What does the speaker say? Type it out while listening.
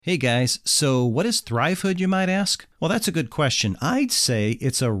Hey guys, so what is Thrivehood, you might ask? Well, that's a good question. I'd say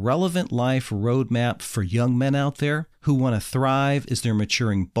it's a relevant life roadmap for young men out there who want to thrive as they're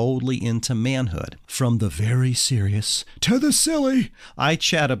maturing boldly into manhood. From the very serious to the silly, I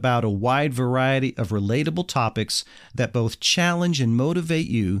chat about a wide variety of relatable topics that both challenge and motivate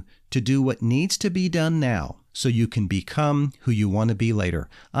you to do what needs to be done now so you can become who you want to be later.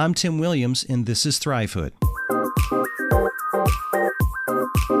 I'm Tim Williams, and this is Thrivehood.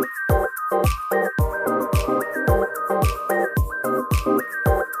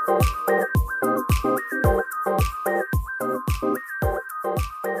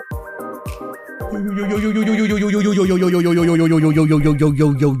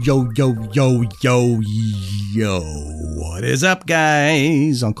 What is up,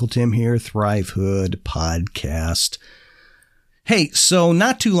 guys? Uncle Tim here, Thrivehood Podcast. Hey, so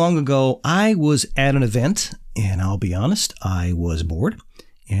not too long ago, I was at an event, and I'll be honest, I was bored,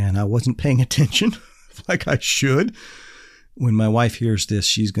 and I wasn't paying attention like I should. When my wife hears this,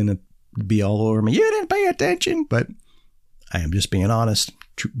 she's going to be all over me. You didn't pay attention, but I am just being honest,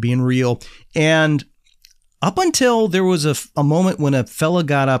 being real. And up until there was a moment when a fella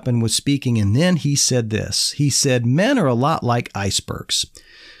got up and was speaking, and then he said this. He said, men are a lot like icebergs.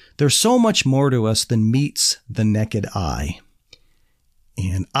 There's so much more to us than meets the naked eye.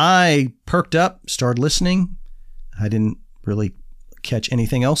 And I perked up, started listening. I didn't really catch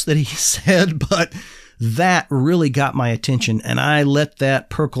anything else that he said, but that really got my attention, and I let that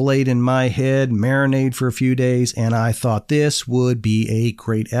percolate in my head, marinate for a few days, and I thought this would be a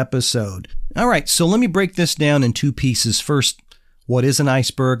great episode. All right, so let me break this down in two pieces. First, what is an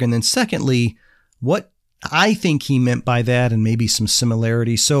iceberg? And then secondly, what I think he meant by that and maybe some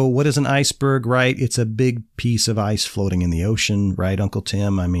similarities. So what is an iceberg, right? It's a big piece of ice floating in the ocean, right, Uncle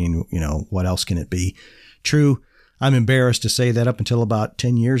Tim? I mean, what else can it be? True, I'm embarrassed to say that up until about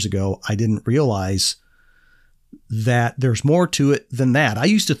 10 years ago, I didn't realize that there's more to it than that. I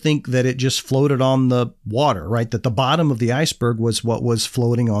used to think that it just floated on the water, right? That the bottom of the iceberg was what was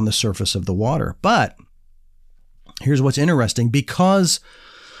floating on the surface of the water. But here's what's interesting. Because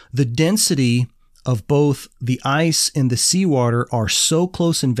the density of both the ice and the seawater are so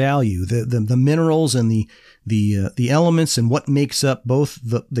close in value, the minerals and the elements and what makes up both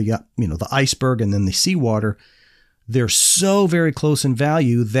the iceberg and then the seawater, they're so very close in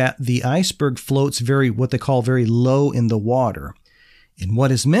value that the iceberg floats what they call very low in the water. And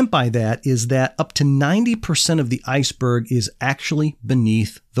what is meant by that is that up to 90% of the iceberg is actually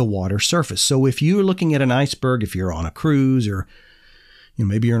beneath the water surface. So if you're looking at an iceberg, if you're on a cruise or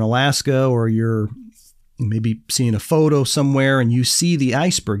maybe you're in Alaska or you're maybe seeing a photo somewhere and you see the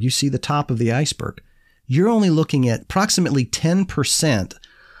iceberg, you see the top of the iceberg, you're only looking at approximately 10%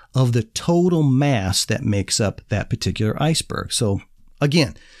 of the total mass that makes up that particular iceberg. So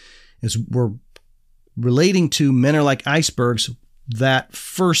again, as we're relating to men are like icebergs, that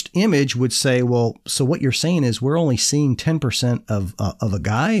first image would say, well, so what you're saying is we're only seeing 10% of a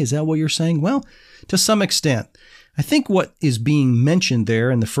guy? Is that what you're saying? Well, to some extent. I think what is being mentioned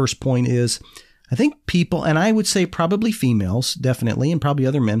there in the first point is, I think people, and I would say probably females, definitely, and probably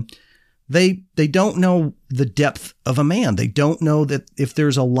other men, They don't know the depth of a man. They don't know that if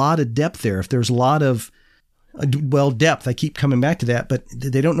there's a lot of depth there, if there's a lot of, depth, I keep coming back to that, but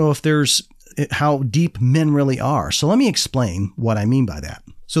they don't know if there's how deep men really are. So let me explain what I mean by that.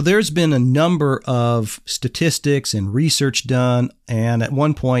 So there's been a number of statistics and research done. And at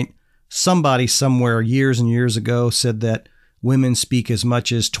one point, somebody somewhere years and years ago said that women speak as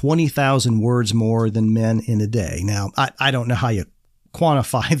much as 20,000 words more than men in a day. Now, I don't know how you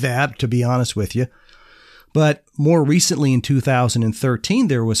quantify that, to be honest with you. But more recently in 2013,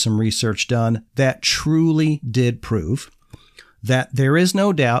 there was some research done that truly did prove that there is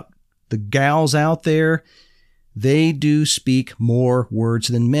no doubt the gals out there, they do speak more words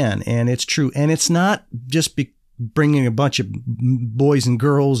than men. And it's true. And it's not just bringing a bunch of boys and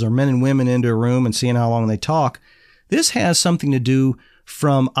girls or men and women into a room and seeing how long they talk. This has something to do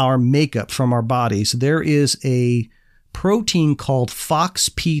from our makeup, from our bodies. There is a protein called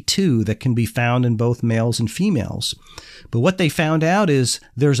FOXP2 that can be found in both males and females. But what they found out is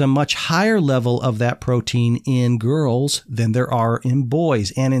there's a much higher level of that protein in girls than there are in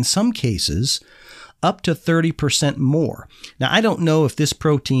boys, and in some cases, up to 30% more. Now, I don't know if this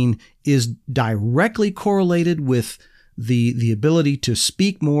protein is directly correlated with the ability to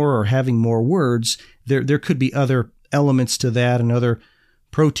speak more or having more words. There could be other elements to that and other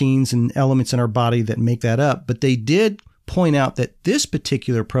proteins and elements in our body that make that up. But they did point out that this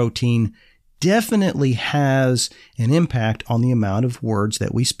particular protein definitely has an impact on the amount of words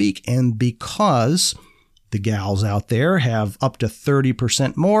that we speak. And because the gals out there have up to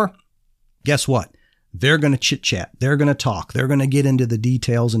 30% more. Guess what? They're going to chit chat. They're going to talk. They're going to get into the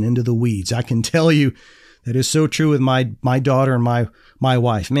details and into the weeds. I can tell you that is so true with my daughter and my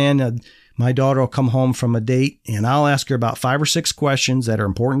wife. Man, my daughter will come home from a date and I'll ask her about 5 or 6 questions that are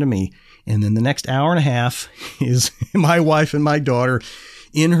important to me. And then the next hour and a half is my wife and my daughter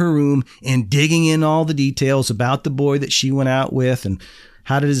in her room and digging in all the details about the boy that she went out with and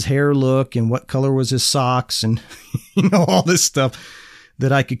how did his hair look and what color was his socks and all this stuff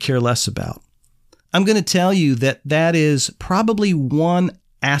that I could care less about. I'm going to tell you that that is probably one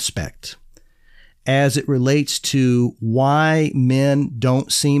aspect as it relates to why men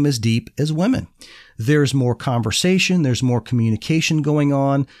don't seem as deep as women. There's more conversation. There's more communication going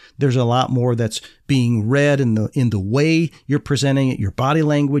on. There's a lot more that's being read in the way you're presenting it, your body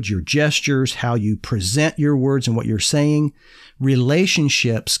language, your gestures, how you present your words and what you're saying.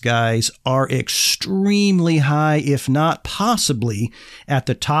 Relationships, guys, are extremely high, if not possibly at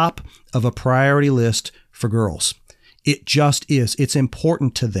the top of a priority list for girls. It just is. It's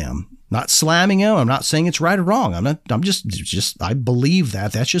important to them. Not slamming them. I'm not saying it's right or wrong. I'm just I believe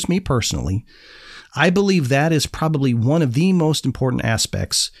that. That's just me personally. I believe that is probably one of the most important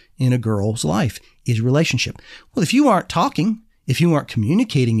aspects in a girl's life is relationship. Well, if you aren't talking, if you aren't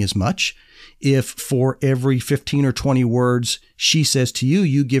communicating as much, if for every 15 or 20 words she says to you,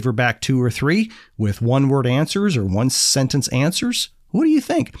 you give her back 2 or 3 with 1-word answers or 1-sentence answers, what do you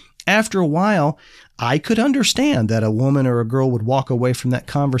think? After a while, I could understand that a woman or a girl would walk away from that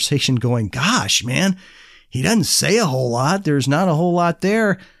conversation going, gosh, man, he doesn't say a whole lot. There's not a whole lot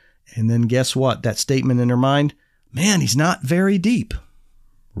there. And then guess what? That statement in her mind, man, he's not very deep,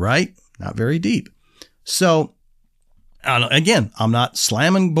 right? Not very deep. So again, I'm not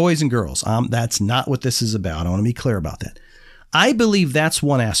slamming boys and girls. That's not what this is about. I want to be clear about that. I believe that's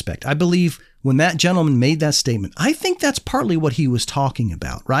one aspect. I believe when that gentleman made that statement, I think that's partly what he was talking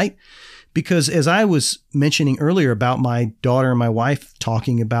about, right? Because as I was mentioning earlier about my daughter and my wife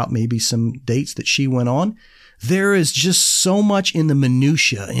talking about maybe some dates that she went on, there is just so much in the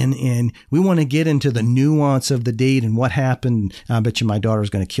minutia and we want to get into the nuance of the date and what happened. I bet you my daughter's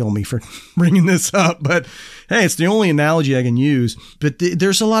going to kill me for bringing this up, but hey, it's the only analogy I can use. But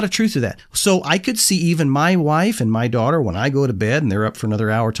there's a lot of truth to that. So I could see even my wife and my daughter when I go to bed and they're up for another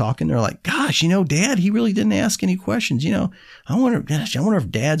hour talking, they're like, gosh, Dad, he really didn't ask any questions. I wonder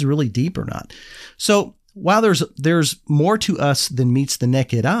if Dad's really deep or not. So while there's more to us than meets the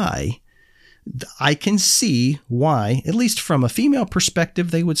naked eye, I can see why, at least from a female perspective,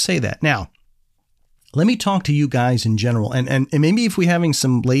 they would say that. Now, let me talk to you guys in general. And maybe if we're having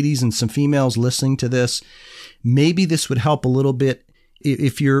some ladies and some females listening to this, maybe this would help a little bit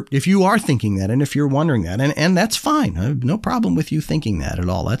if you are thinking that and if you're wondering that. And that's fine. I have no problem with you thinking that at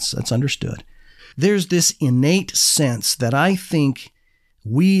all. That's understood. There's this innate sense that I think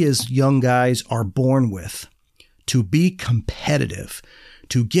we as young guys are born with to be competitive,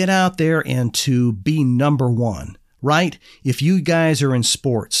 to get out there and to be number one, right? If you guys are in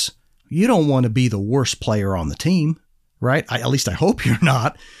sports, you don't want to be the worst player on the team, right? At least I hope you're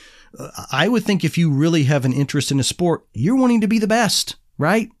not. I would think if you really have an interest in a sport, you're wanting to be the best,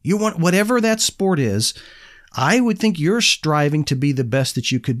 right? You want whatever that sport is. I would think you're striving to be the best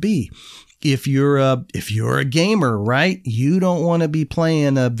that you could be. If you're a gamer, right? You don't want to be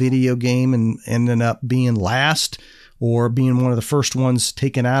playing a video game and ending up being last or being one of the first ones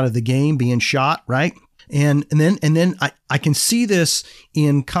taken out of the game, being shot, right? And then I can see this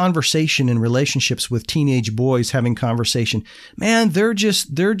in conversation and relationships with teenage boys having conversation. Man, they're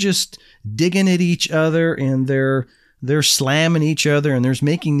just digging at each other and they're slamming each other and they're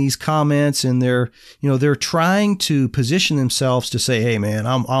making these comments and they're trying to position themselves to say, hey man,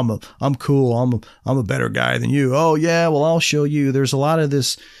 I'm cool. I'm a better guy than you. Oh yeah, well I'll show you. There's a lot of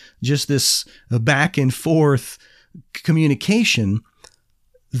this back and forth communication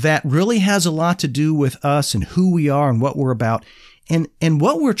that really has a lot to do with us and who we are and what we're about. And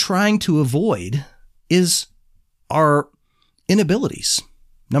what we're trying to avoid is our inabilities.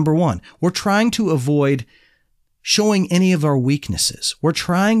 Number one, we're trying to avoid showing any of our weaknesses. We're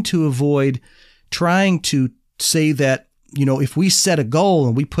trying to avoid trying to say that, if we set a goal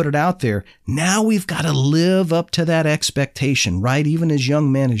and we put it out there, now we've got to live up to that expectation, right? Even as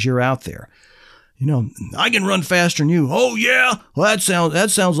young men, as you're out there. I can run faster than you. Oh yeah. Well, that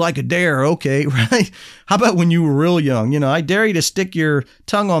sounds like a dare. Okay. Right. How about when you were real young? I dare you to stick your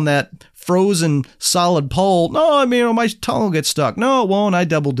tongue on that frozen solid pole. No, my tongue will get stuck. No, it won't. I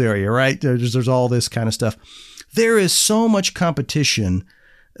double dare you. Right. There's all this kind of stuff. There is so much competition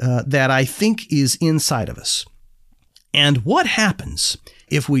that I think is inside of us. And what happens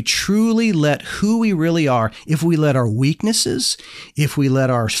if we truly let who we really are, if we let our weaknesses, if we let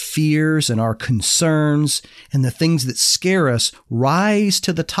our fears and our concerns and the things that scare us rise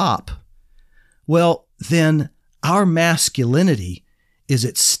to the top? Well, then our masculinity is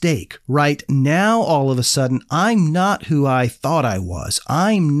at stake. Right now, all of a sudden, I'm not who I thought I was.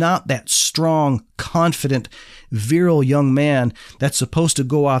 I'm not that strong, confident, virile young man that's supposed to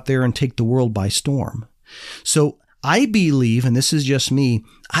go out there and take the world by storm. So I believe, and this is just me,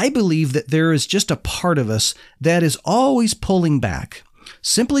 I believe that there is just a part of us that is always pulling back,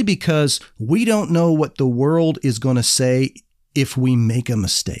 simply because we don't know what the world is going to say if we make a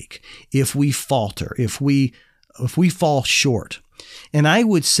mistake, if we falter, if we fall short. And I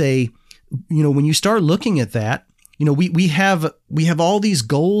would say, when you start looking at that, we have all these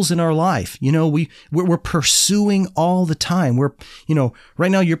goals in our life. We're pursuing all the time.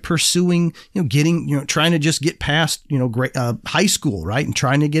 Right now you're pursuing, trying to just get past, great high school, right, and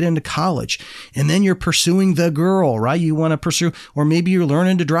trying to get into college, and then you're pursuing the girl, right? You want to pursue, or maybe you're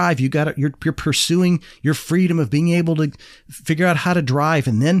learning to drive. You're pursuing your freedom of being able to figure out how to drive,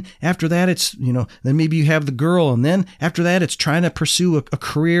 and then after that, it's then maybe you have the girl, and then after that, it's trying to pursue a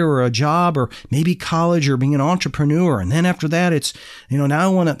career or a job, or maybe college, or being an entrepreneur. And then after that, it's,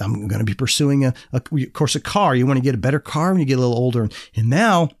 now I'm going to be pursuing of course, a car. You want to get a better car when you get a little older. And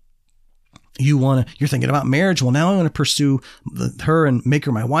now you're thinking about marriage. Well, now I want to pursue her and make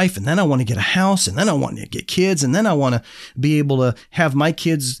her my wife. And then I want to get a house, and then I want to get kids. And then I want to be able to have my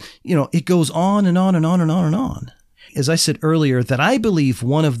kids, it goes on and on and on and on and on. As I said earlier, that I believe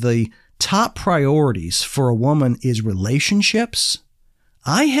one of the top priorities for a woman is relationships.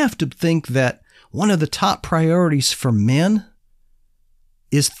 I have to think that one of the top priorities for men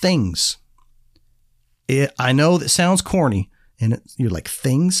is things. I know that sounds corny, and you're like,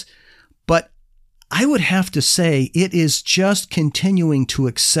 things? But I would have to say it is just continuing to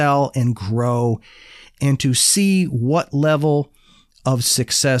excel and grow and to see what level of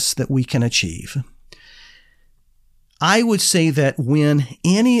success that we can achieve. I would say that when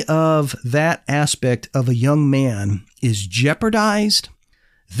any of that aspect of a young man is jeopardized,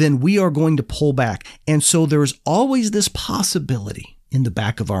 then we are going to pull back. And so there's always this possibility in the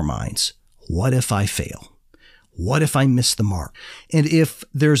back of our minds. What if I fail? What if I miss the mark? And if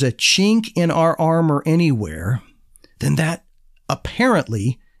there's a chink in our armor anywhere, then that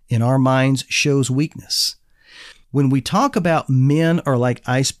apparently in our minds shows weakness. When we talk about men are like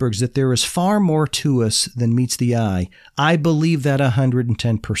icebergs, that there is far more to us than meets the eye, I believe that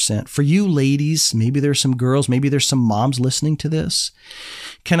 110%. For you ladies, maybe there's some girls, maybe there's some moms listening to this.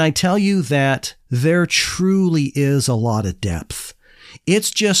 Can I tell you that there truly is a lot of depth? It's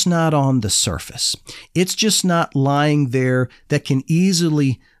just not on the surface. It's just not lying there that can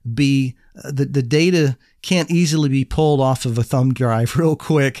easily be, the data can't easily be pulled off of a thumb drive real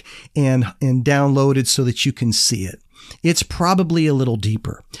quick and downloaded so that you can see it. It's probably a little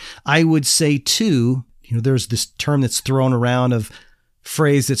deeper. I would say too, there's this term that's thrown around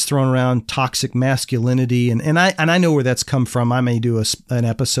phrase that's thrown around, toxic masculinity. And I know where that's come from. I may do an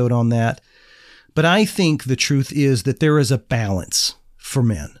episode on that. But I think the truth is that there is a balance for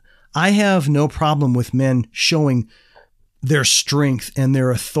men. I have no problem with men showing their strength and their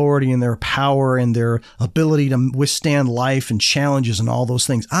authority and their power and their ability to withstand life and challenges and all those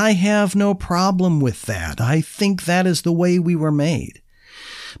things. I have no problem with that. I think that is the way we were made.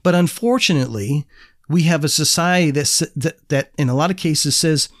 But unfortunately, we have a society that in a lot of cases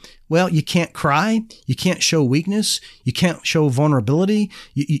says, well, you can't cry, you can't show weakness, you can't show vulnerability.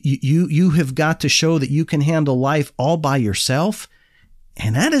 You have got to show that you can handle life all by yourself.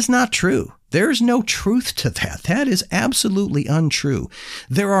 And that is not true. There's no truth to that. That is absolutely untrue.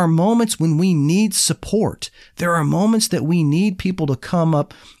 There are moments when we need support. There are moments that we need people to come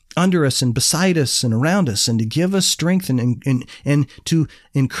up under us and beside us and around us and to give us strength and to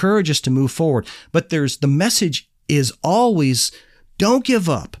encourage us to move forward. But the message is always, don't give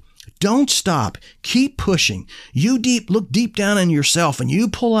up. Don't stop. Keep pushing. Look deep down in yourself and you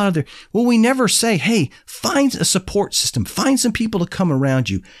pull out of there. Well, we never say, hey, find a support system. Find some people to come around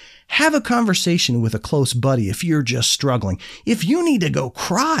you. Have a conversation with a close buddy if you're just struggling. If you need to go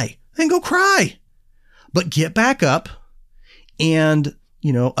cry, then go cry. But get back up and,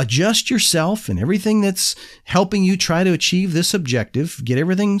 adjust yourself and everything that's helping you try to achieve this objective. Get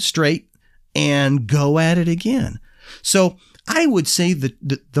everything straight and go at it again. So I would say that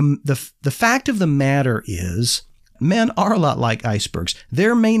the fact of the matter is men are a lot like icebergs.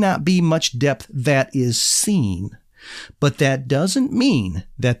 There may not be much depth that is seen, But that doesn't mean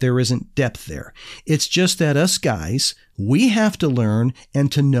that there isn't depth there. It's just that us guys, we have to learn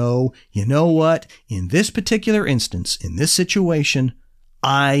and to know, you know what, in this particular instance, in this situation,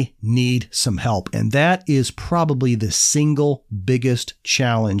 I need some help. And that is probably the single biggest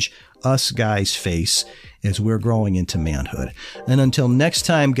challenge us guys face as we're growing into manhood. And until next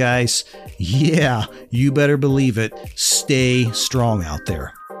time, guys, yeah, you better believe it, stay strong out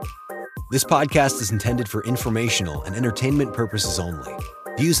there. This podcast is intended for informational and entertainment purposes only.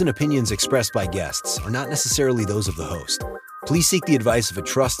 Views and opinions expressed by guests are not necessarily those of the host. Please seek the advice of a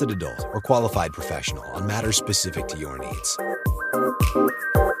trusted adult or qualified professional on matters specific to your needs.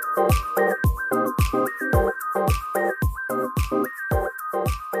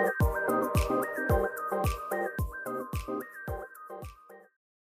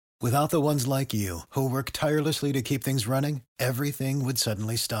 Without the ones like you, who work tirelessly to keep things running, everything would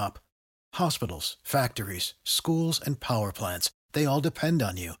suddenly stop. Hospitals, factories, schools, and power plants, they all depend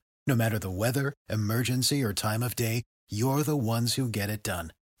on you. No matter the weather, emergency, or time of day, you're the ones who get it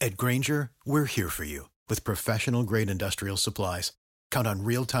done. At Grainger, we're here for you with professional-grade industrial supplies. Count on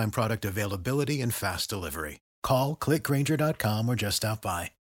real-time product availability and fast delivery. Call, click Grainger.com, or just stop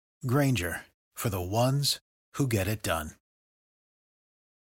by. Grainger, for the ones who get it done.